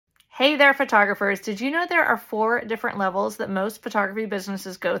Hey there, photographers. Did you know there are 4 different levels that most photography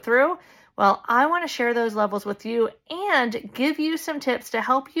businesses go through? Well, I want to share those levels with you and give you some tips to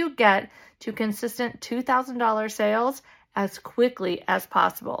help you get to consistent $2,000 sales as quickly as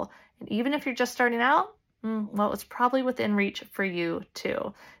possible. And even if you're just starting out, well, it's probably within reach for you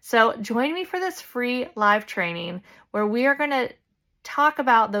too. So join me for this free live training where we are going to talk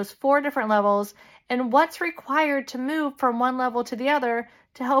about those 4 different levels and what's required to move from one level to the other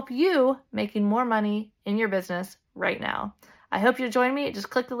to help you making more money in your business right now. I hope you'll join me. Just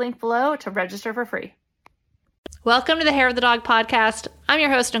click the link below to register for free. Welcome to the Hair of the Dog podcast. I'm your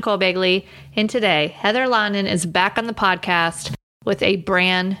host, Nicole Begley, and today, Heather Lawton is back on the podcast with a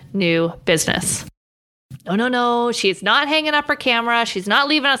brand new business. No, she's not hanging up her camera. She's not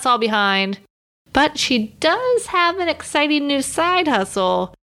leaving us all behind, but she does have an exciting new side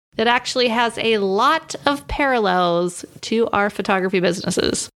hustle that actually has a lot of parallels to our photography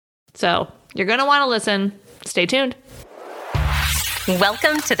businesses. So you're going to want to listen. Stay tuned.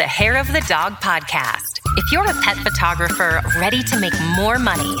 Welcome to the Hair of the Dog podcast. If you're a pet photographer ready to make more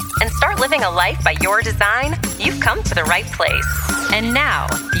money and start living a life by your design, you've come to the right place. And now,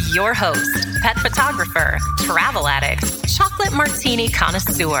 your host, pet photographer, travel addict, chocolate martini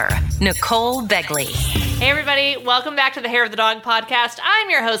connoisseur, Nicole Begley. Hey everybody, welcome back to the Hair of the Dog podcast. I'm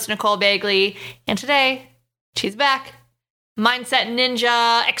your host, Nicole Begley, and today, she's back. Mindset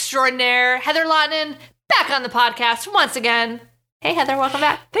ninja extraordinaire, Heather Lawton, back on the podcast once again. Hey Heather, welcome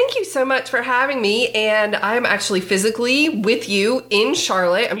back. Thank you so much for having me, and I'm actually physically with you in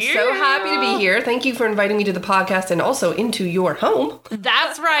Charlotte. I'm so happy to be here. Thank you for inviting me to the podcast and also into your home.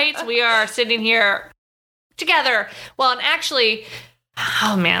 That's right. We are sitting here together. Well, and actually,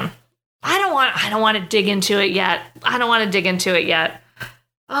 oh man, I don't want to dig into it yet.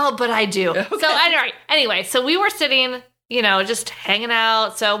 Oh, but I do. Okay. So anyway, so we were sitting, just hanging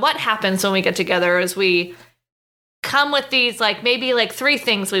out. So what happens when we get together is we come with these maybe 3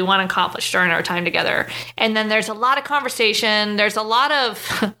 things we want to accomplish during our time together. And then there's a lot of conversation. There's a lot of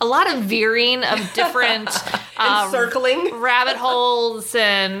veering of different and circling rabbit holes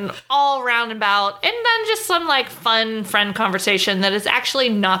and all roundabout. And then just some fun friend conversation that is actually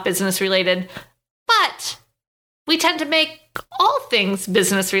not business related. But we tend to make all things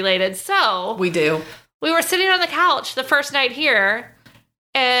business related. So we do. We were sitting on the couch the first night here.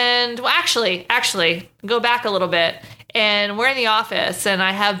 And well, actually, go back a little bit, and we're in the office, and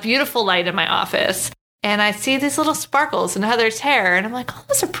I have beautiful light in my office, and I see these little sparkles in Heather's hair, and I'm like, oh,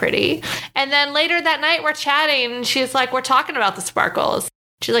 those are pretty. And then later that night, we're chatting, and she's like, we're talking about the sparkles.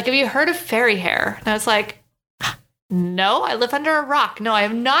 She's like, have you heard of fairy hair? And I was like, no, I live under a rock. No, I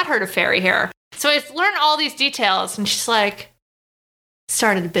have not heard of fairy hair. So I learned all these details, and she's like,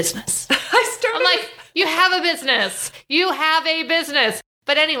 started a business. I'm like, you have a business. You have a business.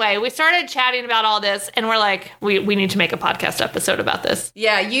 But anyway, we started chatting about all this, and we're like, we need to make a podcast episode about this.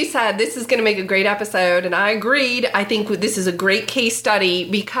 Yeah, you said this is going to make a great episode, and I agreed. I think this is a great case study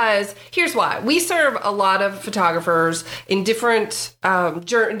because here's why. We serve a lot of photographers in different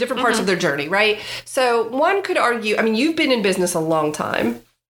parts of their journey, right? So one could argue, you've been in business a long time.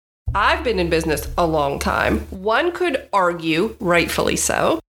 I've been in business a long time. One could argue, rightfully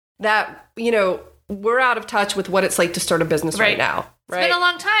so, that, we're out of touch with what it's like to start a business right now. Right? It's been a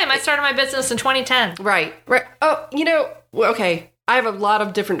long time. I started my business in 2010. Right. Oh, okay. I have a lot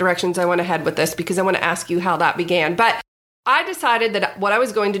of different directions I want to head with this because I want to ask you how that began. But I decided that what I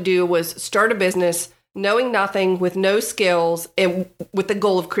was going to do was start a business knowing nothing, with no skills, and with the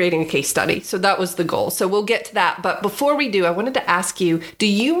goal of creating a case study. So that was the goal. So we'll get to that. But before we do, I wanted to ask you, do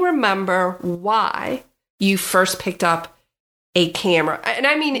you remember why you first picked up a camera? And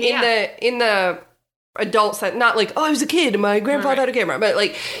I mean, in the adult set, not I was a kid and my grandfather had a camera,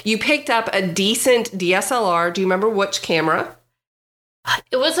 but you picked up a decent DSLR. Do you remember which camera?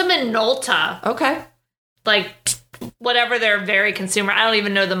 It was a Minolta. Okay. Whatever, they're very consumer. I don't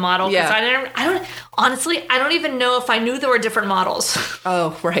even know the model. Yeah. I don't even know if I knew there were different models.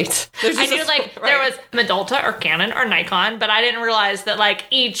 Oh, right. I knew there was Minolta or Canon or Nikon, but I didn't realize that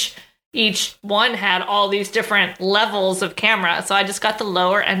each one had all these different levels of camera. So I just got the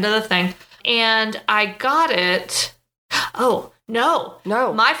lower end of the thing. And I got it. Oh, no.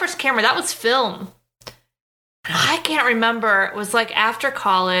 My first camera, that was film. I can't remember. It was after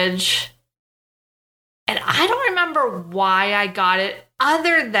college. And I don't remember why I got it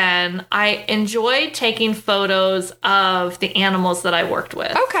other than I enjoyed taking photos of the animals that I worked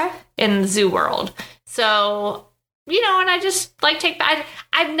with. Okay. In the zoo world. So, and I just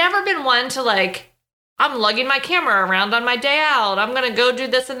I've never been one to I'm lugging my camera around on my day out. I'm going to go do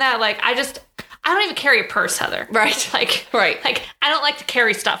this and that. I don't even carry a purse, Heather. Right. Like, Right. Like, I don't like to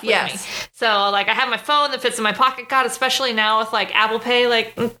carry stuff with Yes. me. So, like, I have my phone that fits in my pocket. God, especially now with, like, Apple Pay,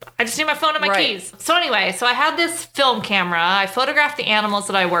 like, I just need my phone and my Right. keys. So, anyway, so I had this film camera. I photographed the animals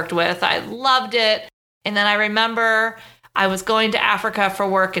that I worked with. I loved it. And then I remember I was going to Africa for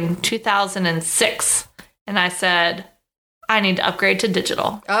work in 2006. And I said, I need to upgrade to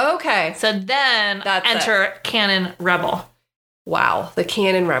digital. Okay. So then enter Canon Rebel. Wow. The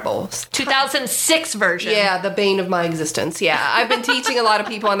Canon Rebels. 2006 version. Yeah, the bane of my existence. Yeah, I've been teaching a lot of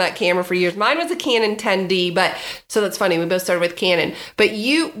people on that camera for years. Mine was a Canon 10D, but so that's funny. We both started with Canon. But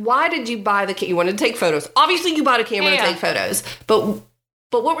why did you buy you wanted to take photos? Obviously, you bought a camera to take photos. But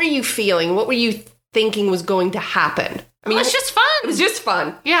what were you feeling? What were you thinking was going to happen? I mean, it was just fun. It was just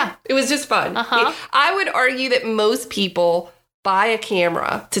fun. Yeah. It was just fun. I would argue that most people buy a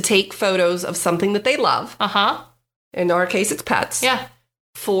camera to take photos of something that they love. In our case, it's pets. Yeah.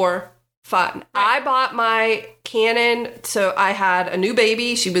 For fun. Right. I bought my Canon, so I had a new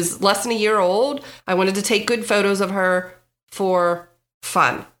baby. She was less than a year old. I wanted to take good photos of her for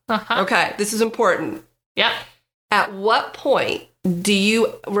fun. Okay, this is important. Yep. At what point can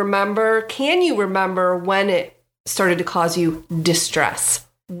you remember when it started to cause you distress?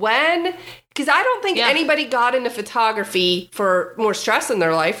 When? Because I don't think anybody got into photography for more stress in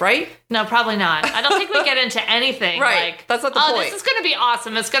their life, right? No, probably not. I don't think we get into anything. Right. Like, that's not the point. This is going to be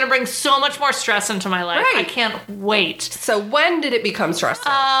awesome. It's going to bring so much more stress into my life. Right. I can't wait. So when did it become stressful?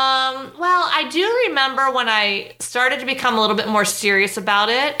 Well, I do remember when I started to become a little bit more serious about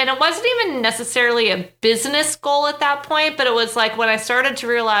it. And it wasn't even necessarily a business goal at that point, but it was like when I started to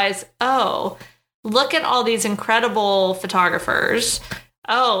realize, oh, look at all these incredible photographers.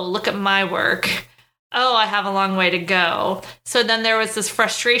 Oh, look at my work. Oh, I have a long way to go. So then there was this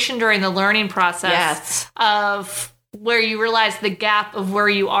frustration during the learning process of where you realize the gap of where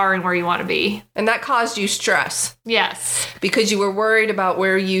you are and where you want to be. And that caused you stress. Yes. Because you were worried about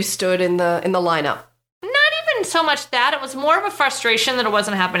where you stood in the lineup. Not even so much that. It was more of a frustration that it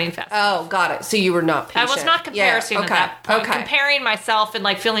wasn't happening fast. Oh, got it. So you were not patient. I was not comparing at that point. Comparing myself and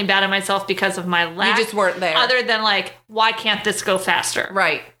like feeling bad at myself because of my lack. You just weren't there. Other than like, why can't this go faster?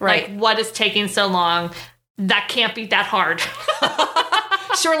 Right. Like, what is taking so long? That can't be that hard.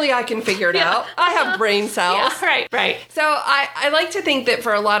 Surely I can figure it out. I have brain cells. Yeah, right. So I like to think that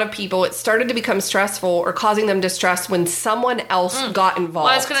for a lot of people, it started to become stressful or causing them distress when someone else got involved.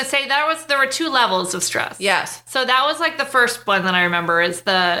 Well, I was going to say there were two levels of stress. Yes. So that was like the first one that I remember is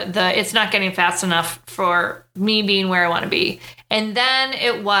the it's not getting fast enough for me being where I want to be. And then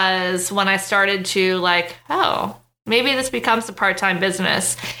it was when I started to like, oh, maybe this becomes a part-time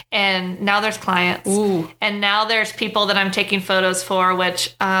business. And now there's clients. Ooh. And now there's people that I'm taking photos for,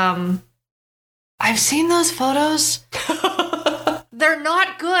 which I've seen those photos. They're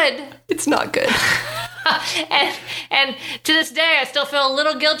not good. It's not good. and to this day, I still feel a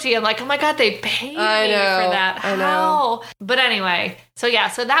little guilty. I'm like, oh my God, they paid me for that. I know. But anyway, so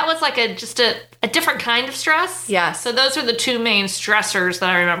that was like just a different kind of stress. Yes. So those are the two main stressors that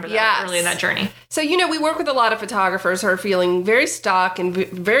I remember early in that journey. So, we work with a lot of photographers who are feeling very stuck and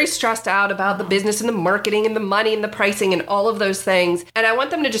very stressed out about the business and the marketing and the money and the pricing and all of those things. And I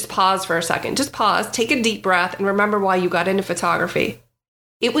want them to just pause for a second. Just pause, take a deep breath, and remember why you got into photography.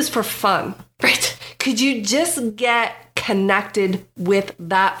 It was for fun. Right. Could you just get connected with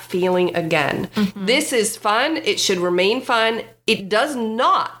that feeling again? Mm-hmm. This is fun. It should remain fun. It does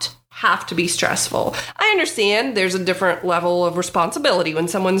not have to be stressful. I understand there's a different level of responsibility when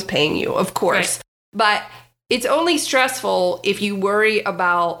someone's paying you, of course. Right. But it's only stressful if you worry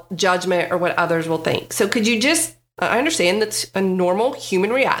about judgment or what others will think. So could you just, I understand that's a normal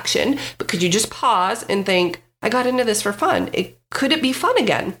human reaction, but could you just pause and think, I got into this for fun. Could it be fun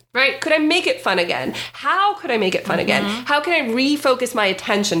again? Right. Could I make it fun again? How could I make it fun again? How can I refocus my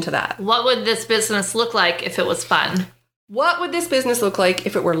attention to that? What would this business look like if it was fun? What would this business look like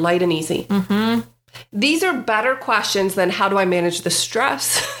if it were light and easy? Mm-hmm. These are better questions than how do I manage the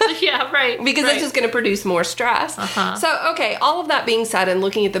stress? Yeah, right. Because that's just going to produce more stress. So, okay, all of that being said and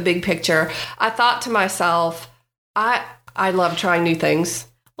looking at the big picture, I thought to myself, I love trying new things.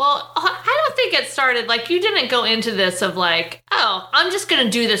 Well, I don't think it started, like, you didn't go into this of like, oh, I'm just going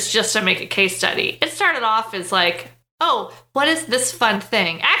to do this just to make a case study. It started off as like, oh, what is this fun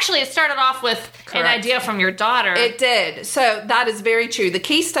thing? Actually, it started off with an idea from your daughter. It did. So that is very true. The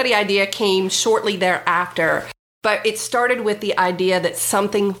case study idea came shortly thereafter, but it started with the idea that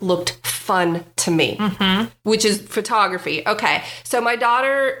something looked fun to me, which is photography. Okay. So my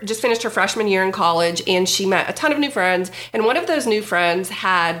daughter just finished her freshman year in college and she met a ton of new friends. And one of those new friends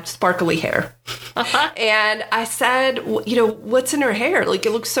had sparkly hair. And I said, you know, what's in her hair? Like,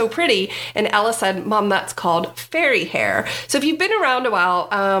 it looks so pretty. And Ella said, Mom, that's called fairy hair. So if you've been around a while,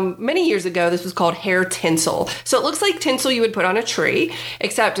 many years ago, this was called hair tinsel. So it looks like tinsel you would put on a tree,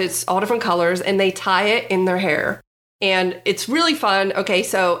 except it's all different colors and they tie it in their hair. And it's really fun. Okay,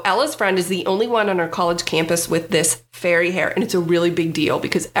 so Ella's friend is the only one on our college campus with this fairy hair. And it's a really big deal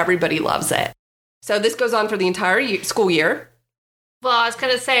because everybody loves it. So this goes on for the entire school year. Well, I was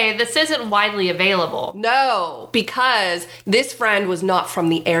going to say, this isn't widely available. No, because this friend was not from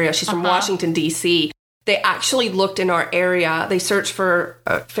the area. She's from Washington, D.C. They actually looked in our area. They searched for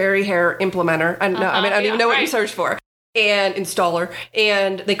a fairy hair implementer. I don't even know what you searched for. And installer.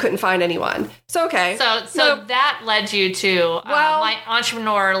 And they couldn't find anyone. So, okay. So that led you to my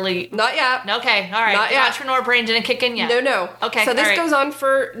entrepreneurially... Not yet. Okay, all right. Not yet. Entrepreneur brain didn't kick in yet. No. Okay, so this goes on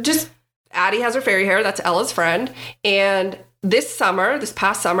for just... Addie has her fairy hair. That's Ella's friend. And... this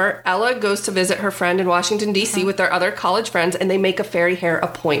past summer, Ella goes to visit her friend in Washington, D.C. with their other college friends, and they make a fairy hair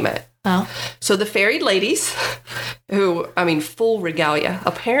appointment. Oh. So the fairy ladies, who, full regalia,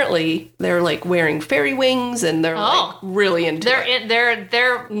 apparently they're like wearing fairy wings and they're like really into it.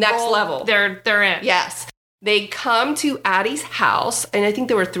 They're next level. They're in. Yes. They come to Addie's house, and I think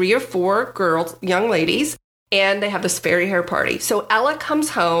there were 3 or 4 girls, young ladies, and they have this fairy hair party. So Ella comes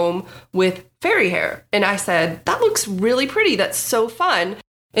home with fairy hair. And I said, that looks really pretty. That's so fun.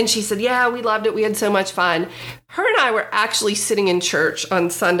 And she said, yeah, we loved it. We had so much fun. Her and I were actually sitting in church on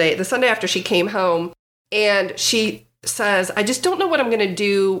Sunday, the Sunday after she came home. And she says, I just don't know what I'm going to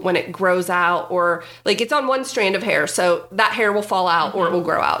do when it grows out, or like it's on one strand of hair. So that hair will fall out or it will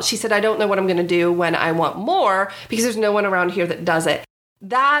grow out. She said, I don't know what I'm going to do when I want more because there's no one around here that does it.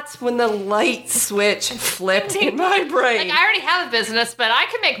 That's when the light switch flipped in my brain. Like, I already have a business, but I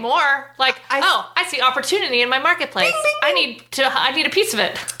can make more. Like, I see opportunity in my marketplace. Ding, ding, ding. I need a piece of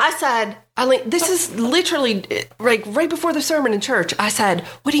it. I said, this is literally like right before the sermon in church. I said,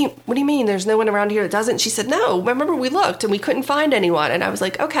 what do you mean there's no one around here that doesn't? She said, no, remember we looked and we couldn't find anyone. And I was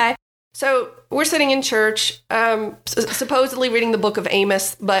like, okay. So we're sitting in church, supposedly reading the book of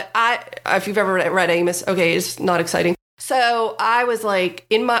Amos. But if you've ever read Amos, okay, it's not exciting. So I was like,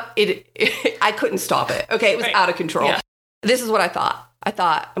 I couldn't stop it. Okay, it was out of control. Yeah. This is what I thought. I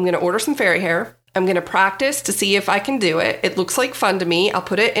thought, I'm going to order some fairy hair. I'm going to practice to see if I can do it. It looks like fun to me. I'll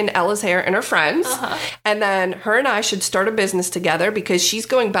put it in Ella's hair and her friends. And then her and I should start a business together because she's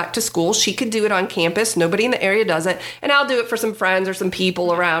going back to school. She could do it on campus. Nobody in the area does it. And I'll do it for some friends or some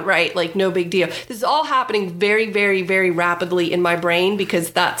people around, right? Like, no big deal. This is all happening very, very, very rapidly in my brain because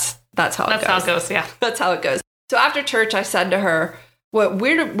that's how it goes. That's how it goes, yeah. That's how it goes. So after church, I said to her, well,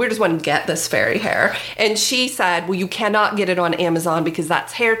 where does one get this fairy hair? And she said, well, you cannot get it on Amazon because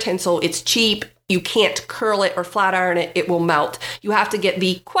that's hair tinsel. It's cheap. You can't curl it or flat iron it. It will melt. You have to get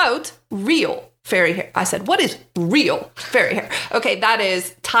the, quote, real fairy hair. I said, what is real fairy hair? Okay, that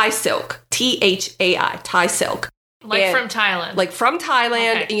is Thai silk. Thai, Thai silk. From Thailand. Like from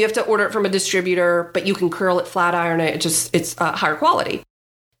Thailand. Okay. And you have to order it from a distributor, but you can curl it, flat iron it. It's higher quality.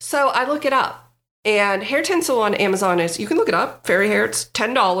 So I look it up. And hair tinsel on Amazon you can look it up, fairy hair, it's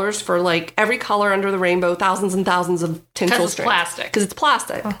 $10 for like every color under the rainbow, thousands and thousands of tinsel strands. Because it's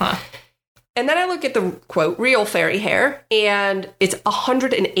plastic. And then I look at the, quote, real fairy hair, and it's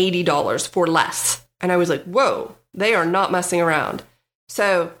 $180 for less. And I was like, whoa, they are not messing around.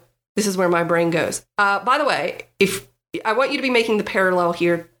 So this is where my brain goes. By the way, if I want you to be making the parallel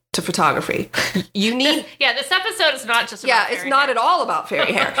here to photography. You need... this episode is not just about it's not hair. At all about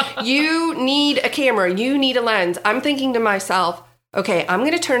fairy hair. You need a camera. You need a lens. I'm thinking to myself, okay, I'm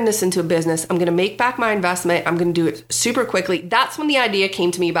going to turn this into a business. I'm going to make back my investment. I'm going to do it super quickly. That's when the idea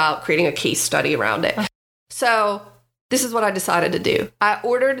came to me about creating a case study around it. So this is what I decided to do. I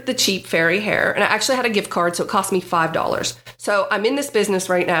ordered the cheap fairy hair, and I actually had a gift card, so it cost me $5. So I'm in this business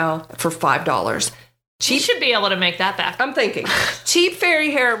right now for $5. You should be able to make that back. I'm thinking. Cheap fairy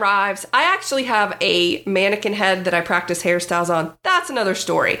hair arrives. I actually have a mannequin head that I practice hairstyles on. That's another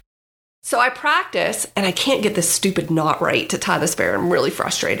story. So I practice, and I can't get this stupid knot right to tie this fairy. I'm really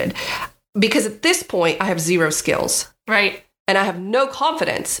frustrated. Because at this point, I have zero skills. Right. And I have no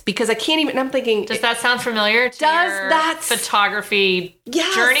confidence because I can't even... I'm thinking... Does that sound familiar to your photography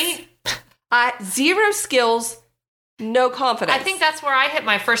journey? Zero skills... No confidence. I think that's where I hit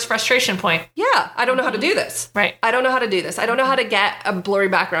my first frustration point. Yeah, I don't know how to do this. Right. I don't know how to do this. I don't know how to get a blurry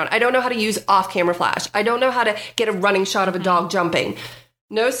background. I don't know how to use off-camera flash. I don't know how to get a running shot of a dog jumping.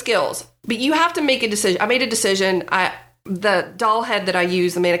 No skills. But you have to make a decision. I made a decision. the doll head that I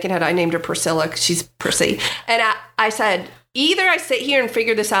use, the mannequin head, I named her Priscilla because she's prissy. And I said, either I sit here and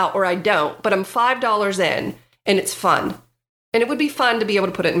figure this out or I don't, but I'm $5 in and it's fun. And it would be fun to be able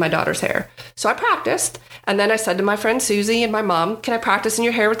to put it in my daughter's hair. So I practiced. And then I said to my friend Susie and my mom, can I practice in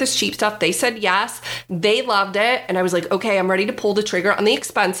your hair with this cheap stuff? They said yes. They loved it. And I was like, okay, I'm ready to pull the trigger on the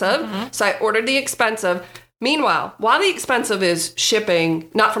expensive. So I ordered the expensive. Meanwhile, while the expensive is shipping,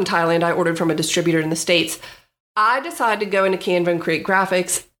 not from Thailand, I ordered from a distributor in the States, I decided to go into Canva and create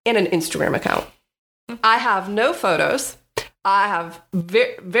graphics and an Instagram account. I have no photos. I have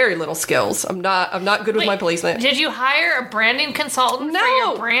very, very little skills. I'm not good with my placement. Did you hire a branding consultant for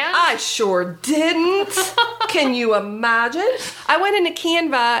your brand? I sure didn't. Can you imagine? I went into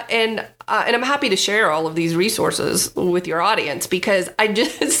Canva and I'm happy to share all of these resources with your audience because I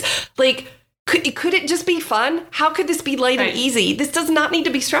just could it just be fun? How could this be light and easy? This does not need to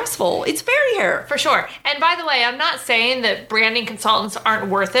be stressful. It's fairy hair. For sure. And by the way, I'm not saying that branding consultants aren't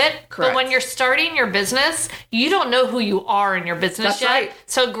worth it. Correct. But when you're starting your business, you don't know who you are in your business That's yet. right.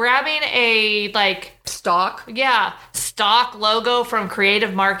 So grabbing a stock logo from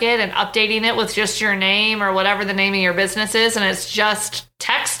Creative Market and updating it with just your name or whatever the name of your business is, and it's just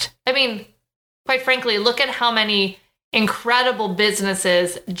text. I mean, quite frankly, look at how many incredible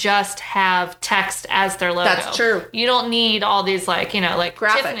businesses just have text as their logo. That's true. You don't need all these like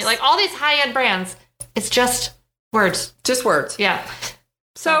graphics, Tiffany, like all these high-end brands. It's just words. Just words. Yeah.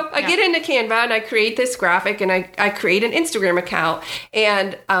 So I get into Canva and I create this graphic and I create an Instagram account.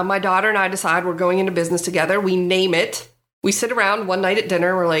 And my daughter and I decide we're going into business together. We name it. We sit around one night at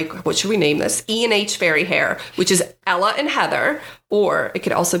dinner. We're like, what should we name this? E&H Fairy Hair, which is Ella and Heather. Or it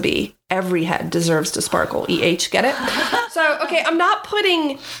could also be Every Head Deserves to Sparkle. E-H, get it? So, okay, I'm not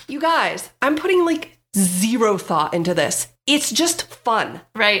putting, you guys, I'm putting like zero thought into this. It's just fun.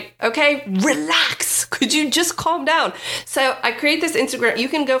 Right. Okay? Relax. Could you just calm down? So I create this Instagram. You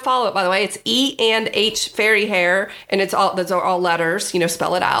can go follow it, by the way. It's E&H Fairy Hair. And those are all letters,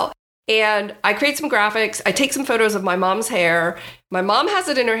 spell it out. And I create some graphics. I take some photos of my mom's hair. My mom has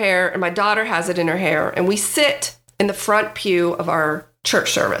it in her hair and my daughter has it in her hair. And we sit in the front pew of our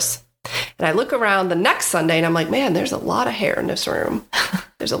church service. And I look around the next Sunday and I'm like, man, there's a lot of hair in this room.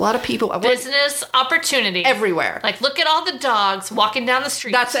 There's a lot of people. Business opportunity. Everywhere. Like, look at all the dogs walking down the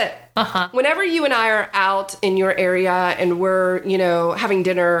street. That's it. Whenever you and I are out in your area and we're, having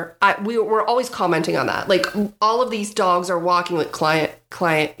dinner, we're always commenting on that. Like, all of these dogs are walking with client,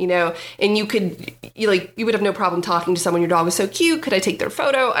 and you would have no problem talking to someone. Your dog is so cute. Could I take their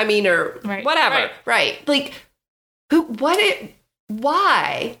photo? I mean, or whatever. Right. Like,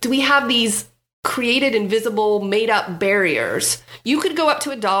 why do we have these created invisible made up barriers? You could go up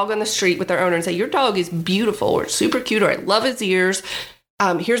to a dog on the street with their owner and say, your dog is beautiful or super cute or I love his ears.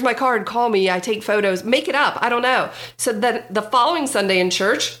 Here's my card. Call me. I take photos. Make it up. I don't know. So then the following Sunday in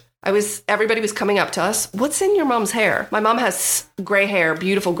church, everybody was coming up to us. What's in your mom's hair? My mom has gray hair,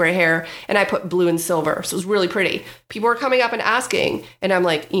 beautiful gray hair, and I put blue and silver. So it was really pretty. People were coming up and asking, and I'm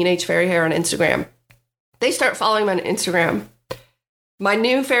like, E&H Fairy Hair on Instagram. They start following me on Instagram. My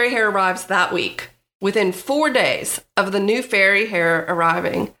new fairy hair arrives that week. Within 4 days of the new fairy hair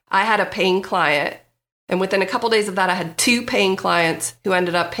arriving, I had a paying client. And within a couple days of that, I had 2 paying clients who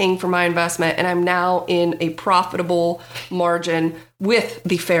ended up paying for my investment. And I'm now in a profitable margin with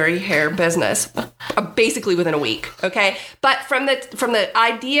the fairy hair business, basically within a week. Okay. But from the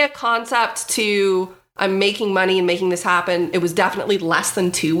idea concept to I'm making money and making this happen, it was definitely less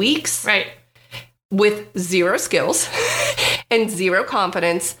than 2 weeks. Right. With zero skills and zero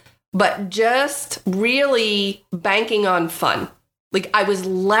confidence, but just really banking on fun. Like, I was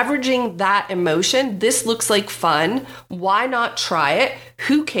leveraging that emotion. This looks like fun. Why not try it?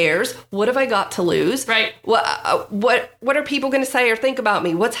 Who cares? What have I got to lose? Right. What are people going to say or think about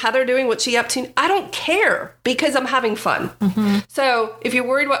me? What's Heather doing? What's she up to? I don't care because I'm having fun. Mm-hmm. So if you're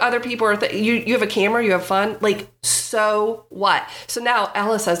worried what other people are, you have a camera, you have fun. Like, so what? So now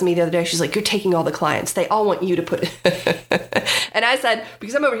Ella says to me the other day, she's like, you're taking all the clients. They all want you to put it. And I said,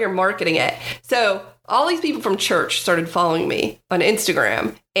 because I'm over here marketing it. So all these people from church started following me on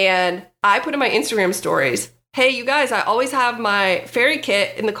Instagram. And I put in my Instagram stories, hey, you guys, I always have my fairy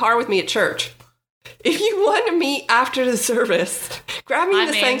kit in the car with me at church. If you want to meet after the service, grab me in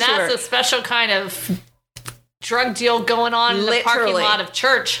the sanctuary. That's a special kind of drug deal going on in the parking lot of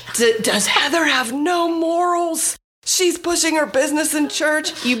church. Does Heather have no morals? She's pushing her business in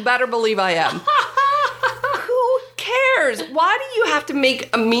church. You better believe I am. Who cares? Why do you have to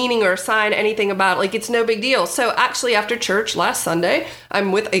make a meaning or sign anything about it? Like, it's no big deal. So actually after church last Sunday,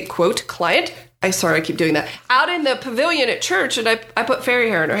 I'm with a quote client I keep doing that. Out in the pavilion at church, and I put fairy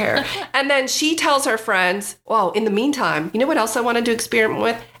hair in her hair. And then she tells her friends, well, in the meantime, you know what else I wanted to experiment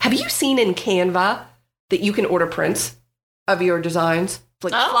with? Have you seen in Canva that you can order prints of your designs?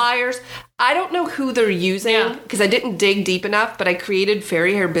 Like flyers. I don't know who they're using because I didn't dig deep enough, but I created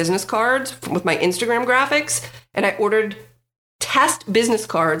fairy hair business cards with my Instagram graphics, and I ordered test business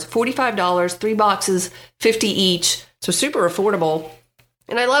cards, $45, 3 boxes, $50 each. So super affordable.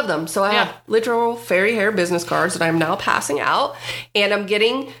 And I love them. So I have literal fairy hair business cards that I'm now passing out. And I'm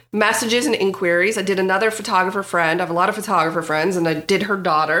getting messages and inquiries. I did another photographer friend. I have a lot of photographer friends. And I did her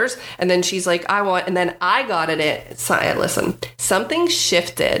daughters. And then she's like, and then I got it. Listen, something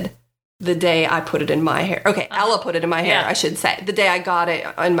shifted the day I put it in my hair. Okay, Ella put it in my hair, I should say. The day I got it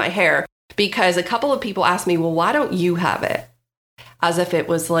in my hair. Because a couple of people asked me, well, why don't you have it? As if it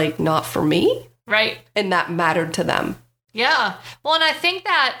was like not for me. Right. And that mattered to them. Yeah. Well, and I think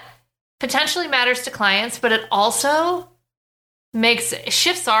that potentially matters to clients, but it also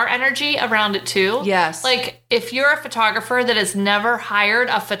shifts our energy around it too. Yes. Like if you're a photographer that has never hired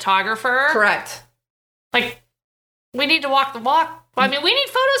a photographer. Correct. Like we need to walk the walk. I mean, we need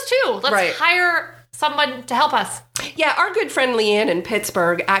photos too. Let's hire someone to help us. Yeah, our good friend Leanne in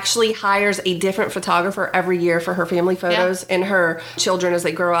Pittsburgh actually hires a different photographer every year for her family photos and her children as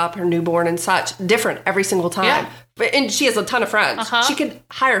they grow up, her newborn and such. Different every single time. Yeah. And she has a ton of friends. She could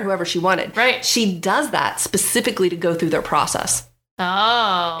hire whoever she wanted. Right. She does that specifically to go through their process.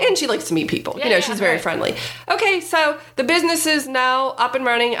 Oh. And she likes to meet people. Yeah, she's very friendly. Okay, so the business is now up and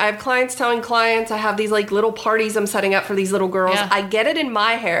running. I have clients telling clients. I have these like little parties I'm setting up for these little girls. Yeah. I get it in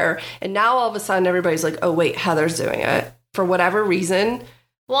my hair. And now all of a sudden everybody's like, oh, wait, Heather's doing it. For whatever reason.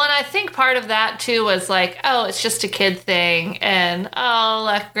 Well, and I think part of that too was like, oh, it's just a kid thing. And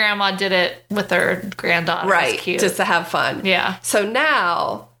like grandma did it with her granddaughter. Right. It's cute. Just to have fun. Yeah. So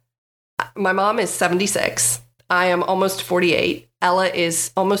now my mom is 76. I am almost 48. Ella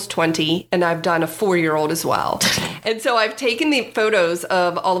is almost 20, and I've done a 4-year-old as well. And so I've taken the photos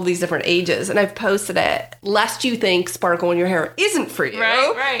of all of these different ages, and I've posted it, lest you think sparkle in your hair isn't for you.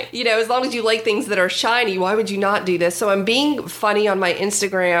 Right. You know, as long as you like things that are shiny, why would you not do this? So I'm being funny on my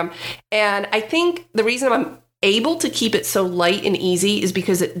Instagram, and I think the reason I'm able to keep it so light and easy is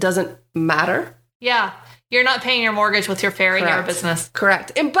because it doesn't matter. Yeah. You're not paying your mortgage with your fairy hair business.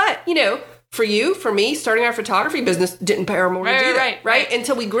 Correct. But, you know, for you, for me, starting our photography business didn't pay our mortgage either, right?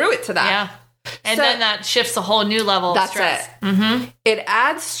 Until we grew it to that. Yeah. And then that shifts a whole new level of stress. That's it. Mm-hmm. It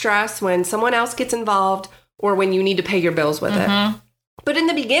adds stress when someone else gets involved or when you need to pay your bills with it. But in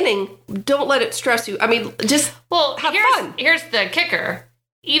the beginning, don't let it stress you. I mean, just have fun. Here's the kicker.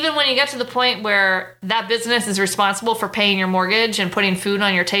 Even when you get to the point where that business is responsible for paying your mortgage and putting food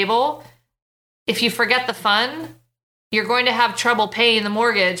on your table, if you forget the fun, you're going to have trouble paying the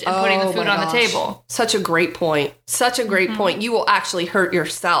mortgage and putting the food on the table. Such a great point. Such a great point. You will actually hurt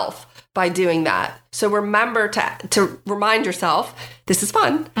yourself by doing that. So remember to remind yourself, this is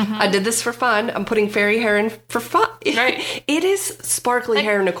fun. I did this for fun. I'm putting fairy hair in for fun. Right. It is sparkly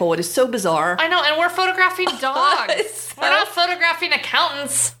hair, Nicole. It is so bizarre. I know, and we're photographing dogs. We're not photographing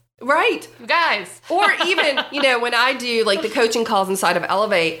accountants. Right. Guys. Or even, you know, when I do like the coaching calls inside of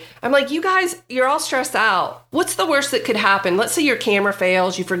Elevate, I'm like, you guys, you're all stressed out. What's the worst that could happen? Let's say your camera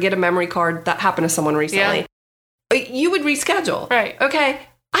fails, you forget a memory card. That happened to someone recently. Yeah. You would reschedule. Right. Okay.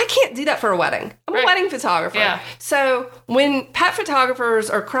 I can't do that for a wedding. I'm a wedding photographer. Yeah. So when pet photographers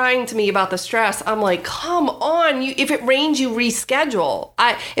are crying to me about the stress, I'm like, come on. If it rains, you reschedule.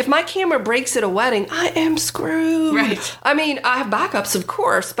 If my camera breaks at a wedding, I am screwed. Right. I mean, I have backups, of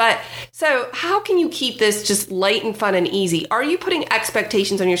course. But so how can you keep this just light and fun and easy? Are you putting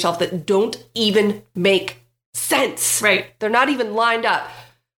expectations on yourself that don't even make sense? Right. They're not even lined up.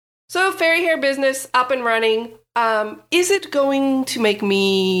 So fairy hair business up and running. Is it going to make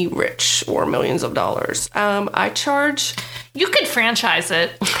me rich or millions of dollars? I charge. You could franchise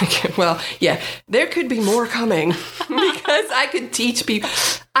it. Well, yeah, there could be more coming because I could teach people.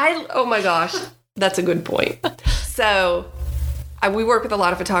 Oh my gosh, that's a good point. So we work with a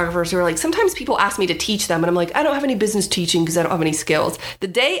lot of photographers who are like, sometimes people ask me to teach them and I'm like, I don't have any business teaching because I don't have any skills. The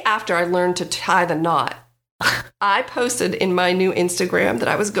day after I learned to tie the knot, I posted in my new Instagram that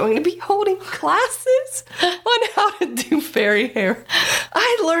I was going to be holding classes on how to do fairy hair.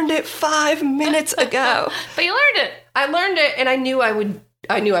 I learned it 5 minutes ago. But you learned it. I learned it and I knew I would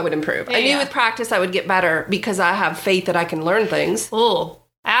improve. I knew with practice I would get better because I have faith that I can learn things. Oh,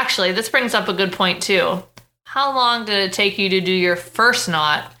 actually, this brings up a good point too. How long did it take you to do your first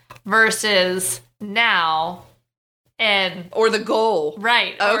knot versus now? Or the goal.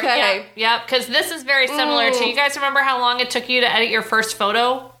 Right. Okay. Yeah, because this is very similar to, you guys remember how long it took you to edit your first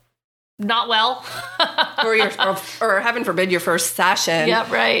photo? not well. or heaven forbid, your first session.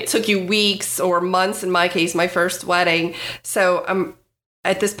 Yep, right. Took you weeks or months, in my case, my first wedding. So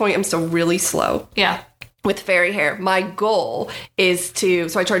at this point, I'm still really slow. Yeah. With fairy hair. My goal is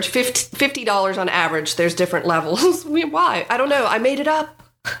so I charge $50 on average. There's different levels. Why? I don't know. I made it up.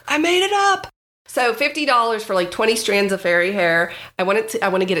 So $50 for like 20 strands of fairy hair. I want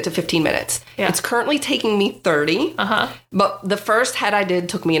to get it to 15 minutes. Yeah. It's currently taking me 30. But the first head I did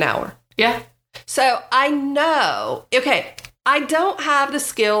took me an hour. Yeah. So I know, okay, I don't have the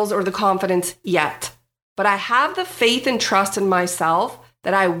skills or the confidence yet, but I have the faith and trust in myself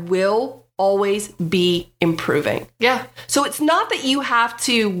that I will always be improving. Yeah. So it's not that you have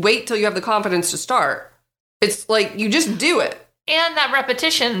to wait till you have the confidence to start. It's like you just do it. And that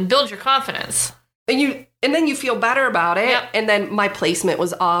repetition builds your confidence. And then you feel better about it. Yep. And then my placement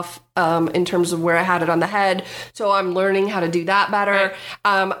was off in terms of where I had it on the head. So I'm learning how to do that better.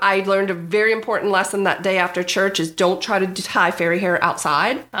 Right. I learned a very important lesson that day after church is don't try to tie fairy hair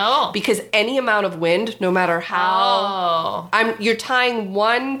outside. Oh. Because any amount of wind, no matter how, you're tying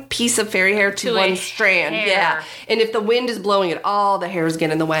one piece of fairy hair to one strand. Hair. Yeah. And if the wind is blowing it, all the hair is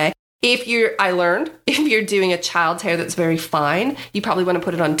getting in the way. If you're doing a child's hair that's very fine, you probably want to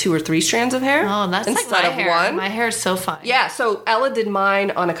put it on 2 or 3 strands of hair. Oh, that's instead like my of hair. one. My hair is so fine. Yeah, so Ella did mine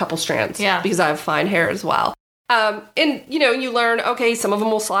on a couple strands. Yeah. Because I have fine hair as well. And, you learn, okay, some of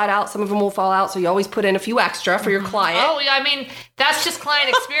them will slide out, some of them will fall out. So you always put in a few extra for your client. Oh, yeah. I mean, that's just client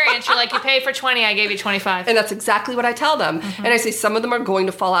experience. You're like, you pay for 20, I gave you 25. And that's exactly what I tell them. And I say some of them are going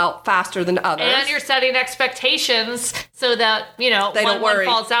to fall out faster than others. And you're setting expectations so that, they don't worry.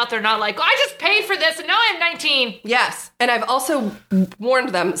 One falls out, they're not like, I just paid for this and now I'm 19. Yes. And I've also warned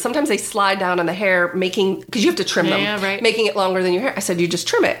them, sometimes they slide down on the hair, because you have to trim them. Yeah, right. Making it longer than your hair. I said, you just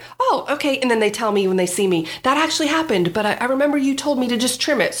trim it. Oh, okay. And then they tell me when they see me, that actually happened, but I remember you told me to just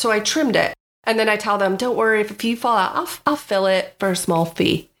trim it. So I trimmed it. And then I tell them, don't worry, if a few fall out, I'll fill it for a small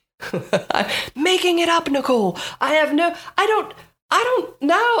fee. Making it up, Nicole. I don't know.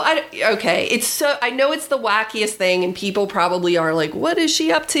 Okay. I know it's the wackiest thing and people probably are like, what is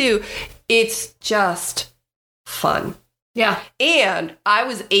she up to? It's just fun. Yeah. And I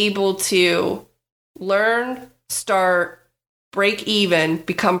was able to learn, start, break even,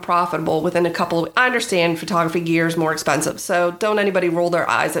 become profitable within a couple of, I understand photography gear is more expensive, so don't anybody roll their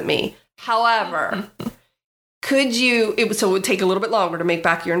eyes at me. However, it would take a little bit longer to make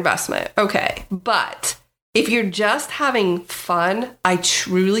back your investment. Okay. But if you're just having fun, I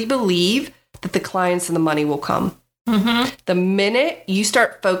truly believe that the clients and the money will come. Mm-hmm. The minute you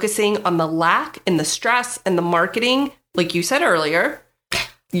start focusing on the lack and the stress and the marketing, like you said earlier,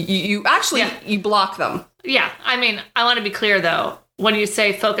 you block them. Yeah. I mean, I want to be clear though. When you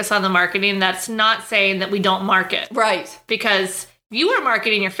say focus on the marketing, that's not saying that we don't market. Right. Because you were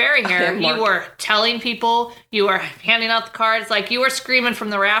marketing your fairy hair. You were telling people, you were handing out the cards, like you were screaming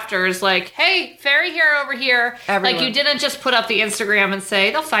from the rafters, like, hey, fairy hair over here. Everyone. Like you didn't just put up the Instagram and say,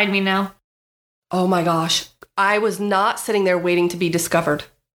 they'll find me now. Oh my gosh. I was not sitting there waiting to be discovered.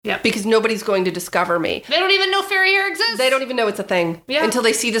 Yeah. Because nobody's going to discover me. They don't even know fairy hair exists. They don't even know it's a thing until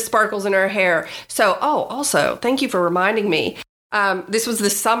they see the sparkles in her hair. So, also, thank you for reminding me. This was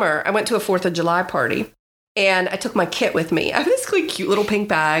this summer. I went to a 4th of July party and I took my kit with me. I have this like cute little pink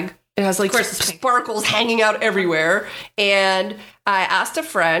bag. It has like sparkles hanging out everywhere. And I asked a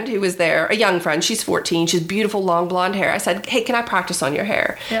friend who was there, a young friend. She's 14. She has beautiful long blonde hair. I said, hey, can I practice on your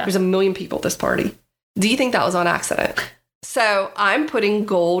hair? Yeah. There's 1 million people at this party. Do you think that was on accident? So I'm putting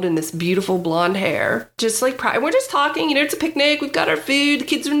gold in this beautiful blonde hair, just like we're just talking, it's a picnic. We've got our food. The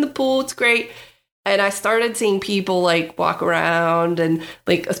kids are in the pool. It's great. And I started seeing people like walk around and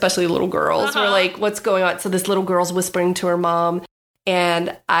like, especially little girls were like, what's going on? So this little girl's whispering to her mom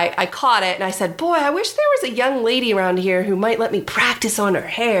and I caught it and I said, boy, I wish there was a young lady around here who might let me practice on her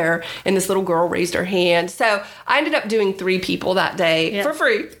hair. And this little girl raised her hand. So I ended up doing 3 people that day for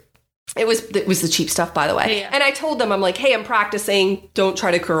free. It was the cheap stuff, by the way. Yeah. And I told them, I'm like, hey, I'm practicing. Don't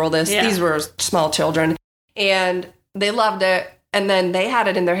try to curl this. Yeah. These were small children. And they loved it. And then they had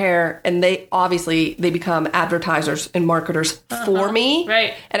it in their hair. And they become advertisers and marketers for me.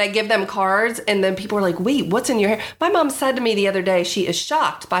 Right. And I give them cards. And then people are like, wait, what's in your hair? My mom said to me the other day, she is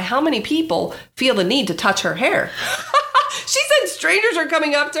shocked by how many people feel the need to touch her hair. She said strangers are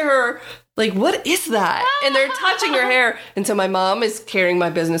coming up to her like, what is that? And they're touching her hair. And so my mom is carrying my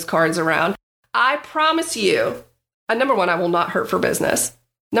business cards around. I promise you, number 1, I will not hurt for business.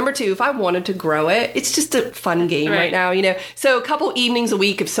 Number 2, if I wanted to grow it, it's just a fun game right now, So a couple evenings a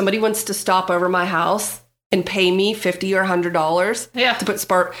week, if somebody wants to stop over my house, and pay me $50 or $100 to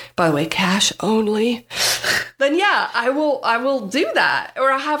put by the way, cash only, then yeah, I will do that.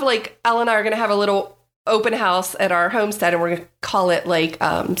 Or I have like, Ella and I are going to have a little open house at our homestead, and we're going to call it like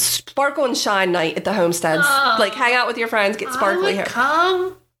Sparkle and Shine Night at the homesteads. Like hang out with your friends, get sparkly hair.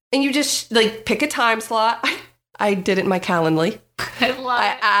 Come. And you just like pick a time slot. I did it in my Calendly.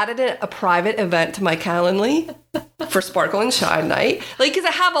 I added a private event to my Calendly for Sparkle and Shine Night. Like, because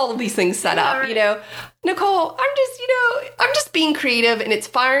I have all of these things set up, you know. Nicole, I'm just being creative, and it's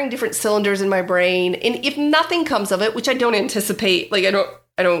firing different cylinders in my brain. And if nothing comes of it, which I don't anticipate, like I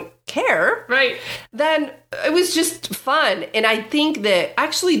don't care. Right. Then it was just fun. And I think that I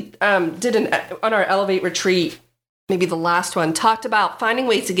actually did on our Elevate retreat, maybe the last one, talked about finding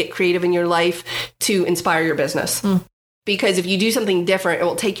ways to get creative in your life to inspire your business. Because if you do something different, it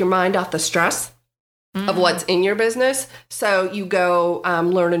will take your mind off the stress of what's in your business. So you go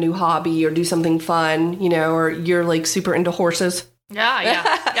learn a new hobby or do something fun, you know, or you're like super into horses. Yeah.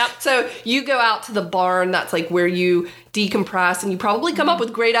 Yep. So you go out to the barn. That's like where you decompress, and you probably come up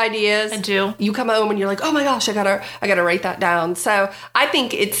with great ideas. I do. You come home and you're like, oh my gosh, I gotta write that down. So I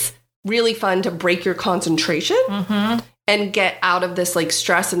think it's really fun to break your concentration and get out of this like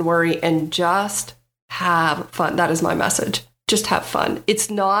stress and worry and just have fun. That is my message. Just have fun.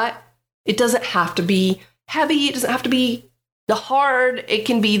 It doesn't have to be heavy. It doesn't have to be hard. It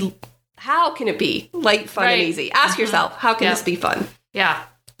can be, how can it be like fun and easy? Ask yourself, how can this be fun? Yeah.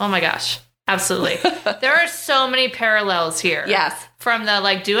 Oh my gosh. Absolutely. There are so many parallels here. Yes. From the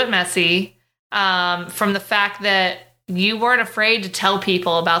like, do it messy, from the fact that you weren't afraid to tell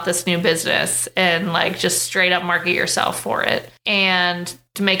people about this new business and like just straight up market yourself for it and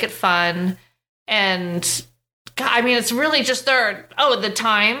to make it fun. And God, I mean, it's really just the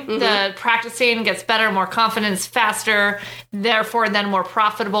time, the practicing gets better, more confidence, faster, therefore then more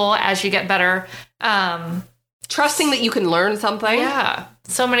profitable as you get better. Trusting that you can learn something. Yeah,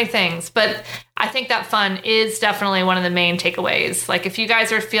 so many things. But I think that fun is definitely one of the main takeaways. Like if you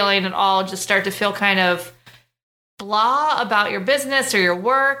guys are feeling at all, just start to feel kind of blah about your business or your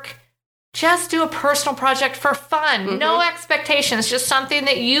work, just do a personal project for fun. No expectations, just something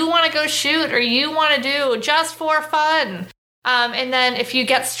that you want to go shoot or you want to do just for fun. And then if you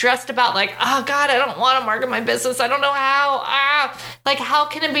get stressed about like, oh God, I don't want to market my business, I don't know how, like how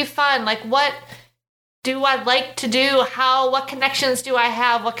can it be fun? Like what do I like to do? What connections do I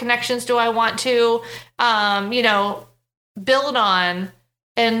have? What connections do I want to, build on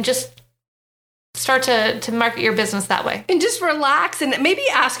and just start to market your business that way. And just relax and maybe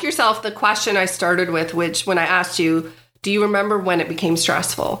ask yourself the question I started with, which when I asked you, do you remember when it became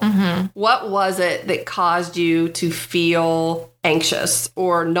stressful? What was it that caused you to feel anxious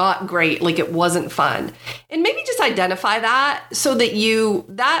or not great, like it wasn't fun? And maybe just identify that so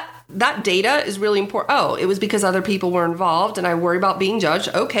that that data is really important. Oh, it was because other people were involved and I worry about being judged.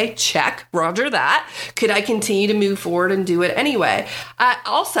 Okay, check, roger that. Could I continue to move forward and do it anyway?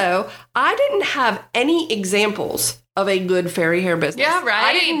 I didn't have any examples of a good fairy hair business. Yeah, right.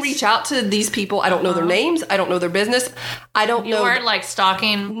 I didn't reach out to these people. I don't know their names. I don't know their business. I don't know. You weren't like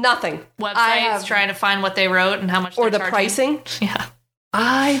stalking nothing. Websites trying to find what they wrote and how much or they're the charging. Pricing. Yeah.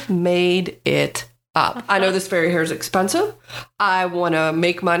 I made it up. I know this fairy hair is expensive. I want to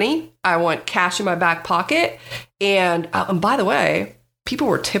make money. I want cash in my back pocket. And by the way, people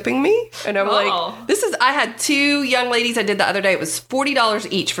were tipping me. And I'm like, I had 2 young ladies I did the other day. It was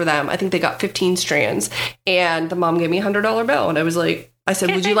 $40 each for them. I think they got 15 strands. And the mom gave me a $100 bill. And I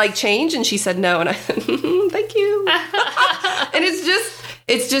said, would you like change? And she said no. And I said, thank you. And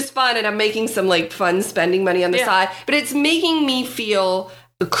it's just fun. And I'm making some like fun spending money on the side. But it's making me feel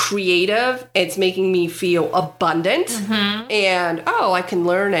creative. It's making me feel abundant. And, I can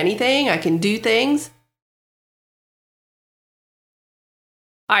learn anything. I can do things.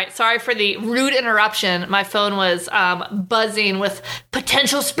 All right, sorry for the rude interruption. My phone was buzzing with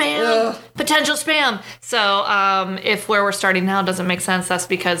potential spam. Potential spam. So if where we're starting now doesn't make sense, that's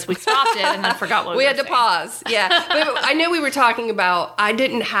because we stopped it and then forgot what we had to pause. Yeah. But I know we were talking about, I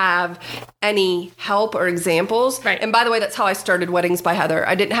didn't have any help or examples. Right. And by the way, that's how I started Weddings by Heather.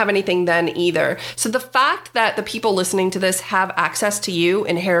 I didn't have anything then either. So the fact that the people listening to this have access to you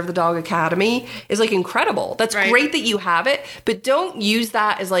in Hair of the Dog Academy is like incredible. That's great that you have it, but don't use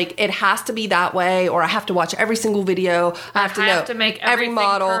that as like, it has to be that way, or I have to watch every single video. I have to make every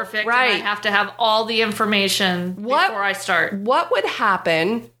model perfect. Right. And I have to have all the information before I start. What would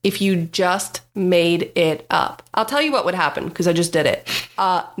happen if you just made it up? I'll tell you what would happen because I just did it.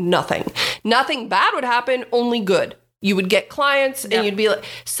 Nothing. Nothing bad would happen, only good. You would get clients and you'd be like,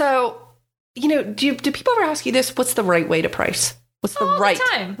 so, do people ever ask you this? What's the right way to price? What's the right? All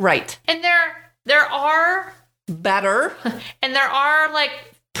the time. Right. And there are better. And there are like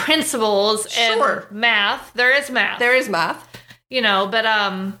principles in math. There is math. There is math. You know, but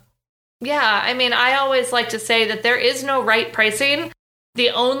yeah, I mean, I always like to say that there is no right pricing.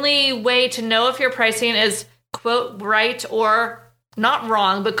 The only way to know if your pricing is, quote, right or not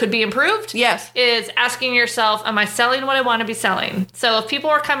wrong, but could be improved, yes, is asking yourself, am I selling what I want to be selling? So if people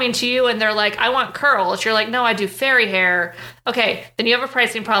are coming to you and they're like, I want curls, you're like, no, I do fairy hair. Okay, then you have a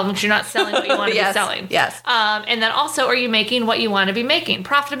pricing problem because you're not selling what you want to yes, be selling. Yes. And then also, are you making what you want to be making,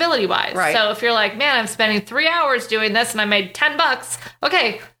 profitability wise? Right. So if you're like, man, I'm spending 3 hours doing this and I made $10,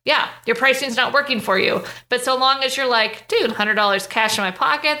 okay, yeah, your pricing's not working for you. But so long as you're like, dude, $100 cash in my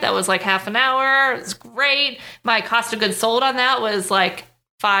pocket, that was like half an hour, it's great. My cost of goods sold on that was like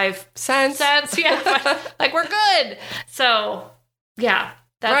 5 cents. Yeah, like we're good. So yeah,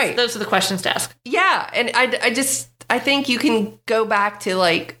 those are the questions to ask. Yeah, and I think you can go back to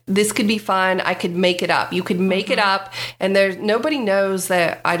like, this could be fun. I could make it up. You could make it up, and nobody knows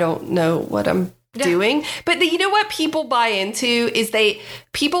that I don't know what I'm doing. But you know what people buy into is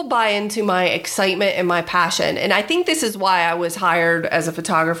people buy into my excitement and my passion. And I think this is why I was hired as a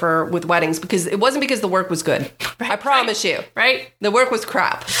photographer with weddings, because it wasn't because the work was good. I promise you. Right. The work was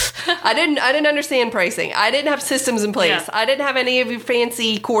crap. I didn't understand pricing. I didn't have systems in place. Yeah. I didn't have any of your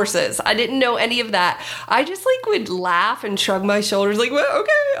fancy courses. I didn't know any of that. I just like would laugh and shrug my shoulders like, well,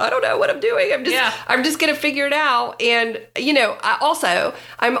 okay, I don't know what I'm doing. I'm just going to figure it out. And, you know,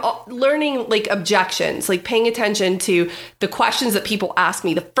 I'm learning like objections, like paying attention to the questions that people ask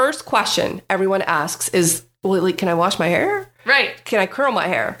me. The first question everyone asks is, well, like, can I wash my hair? Right. Can I curl my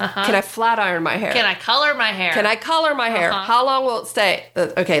hair? Can I flat iron my hair? Can I color my hair? Can I color my hair? How long will it stay?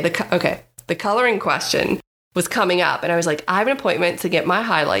 The coloring question was coming up, and I was like, I have an appointment to get my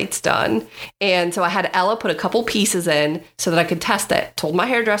highlights done. And so I had Ella put a couple pieces in so that I could test it. Told my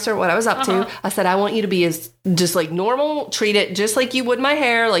hairdresser what I was up to. I said, I want you to be as just like normal, treat it just like you would my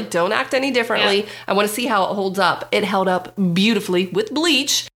hair. Like, don't act any differently. Yeah. I want to see how it holds up. It held up beautifully with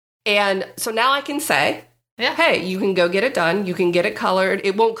bleach. And so now I can say, hey, you can go get it done. You can get it colored.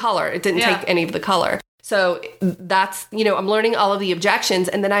 It won't color. It didn't take any of the color. So that's, you know, I'm learning all of the objections,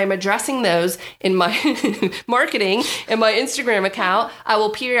 and then I am addressing those in my marketing and my Instagram account. I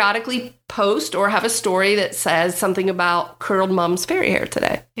will periodically post or have a story that says something about curled mom's fairy hair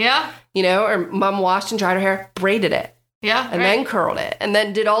today. Yeah. You know, or mom washed and dried her hair, braided it. Yeah. And then curled it, and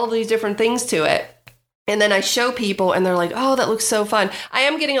then did all of these different things to it. And then I show people and they're like, oh, that looks so fun. I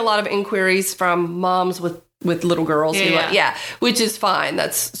am getting a lot of inquiries from moms with little girls, which is fine.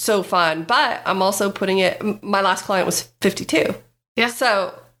 That's so fun. But I'm also putting it, my last client was 52. Yeah.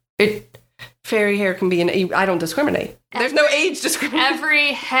 So fairy hair can be I don't discriminate. There's no age discrimination.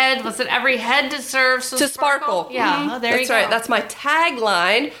 Every head deserves to sparkle? Yeah. Mm-hmm. Oh, there you go. That's right. That's my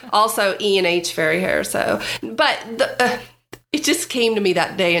tagline. Also E&H fairy hair. So, but it just came to me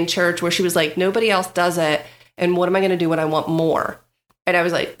that day in church where she was like, nobody else does it. And what am I going to do when I want more? And I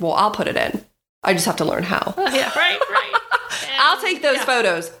was like, well, I'll put it in. I just have to learn how. Yeah, right. I'll take those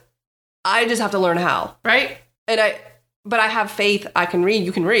photos. I just have to learn how. Right. But I have faith. I can read.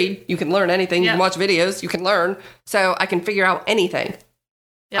 You can read. You can learn anything. You can watch videos. You can learn. So I can figure out anything.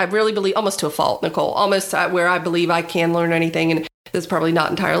 Yep. I really believe, almost to a fault, Nicole, almost where I believe I can learn anything. And that's probably not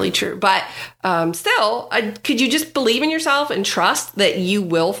entirely true. But still, could you just believe in yourself and trust that you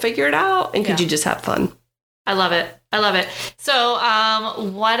will figure it out? And could you just have fun? I love it. So,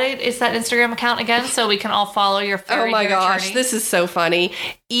 what is that Instagram account again? So we can all follow your fairy hair. Oh my gosh, journey. This is so funny.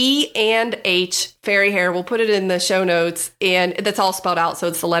 E&H fairy hair. We'll put it in the show notes, and that's all spelled out. So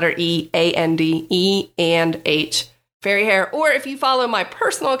it's the letter E-A-N-D, E&H fairy hair. Or if you follow my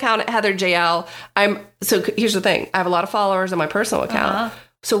personal account at Heather JL, so here's the thing. I have a lot of followers on my personal account.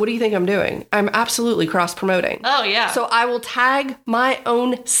 So what do you think I'm doing? I'm absolutely cross-promoting. Oh, yeah. So I will tag my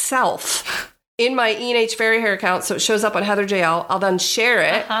own self in my E&H fairy hair account, so it shows up on Heather JL. I'll then share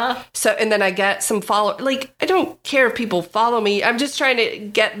it. So, and then I get some follow. Like, I don't care if people follow me. I'm just trying to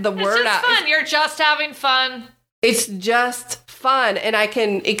get the word out. It's fun. You're just having fun. It's just fun, and I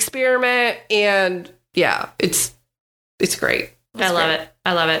can experiment, and it's great. I love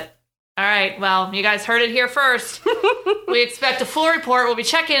it. All right. Well, you guys heard it here first. We expect a full report. We'll be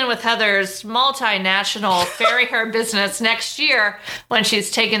checking in with Heather's multinational fairy hair business next year when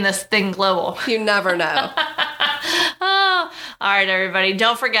she's taking this thing global. You never know. All right, everybody.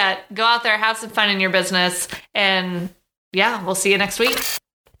 Don't forget, go out there, have some fun in your business. And we'll see you next week.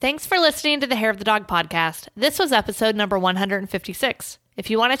 Thanks for listening to the Hair of the Dog podcast. This was episode number 156. If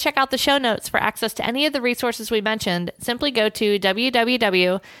you want to check out the show notes for access to any of the resources we mentioned, simply go to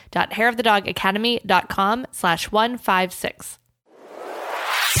www.hairofthedogacademy.com/156.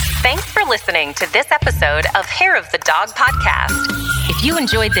 Thanks for listening to this episode of Hair of the Dog podcast. If you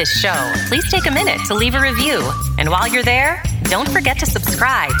enjoyed this show, please take a minute to leave a review. And while you're there, don't forget to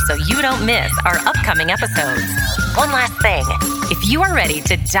subscribe so you don't miss our upcoming episodes. One last thing, if you are ready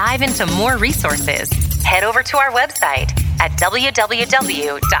to dive into more resources, head over to our website at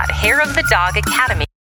www.hairofthedogacademy.com.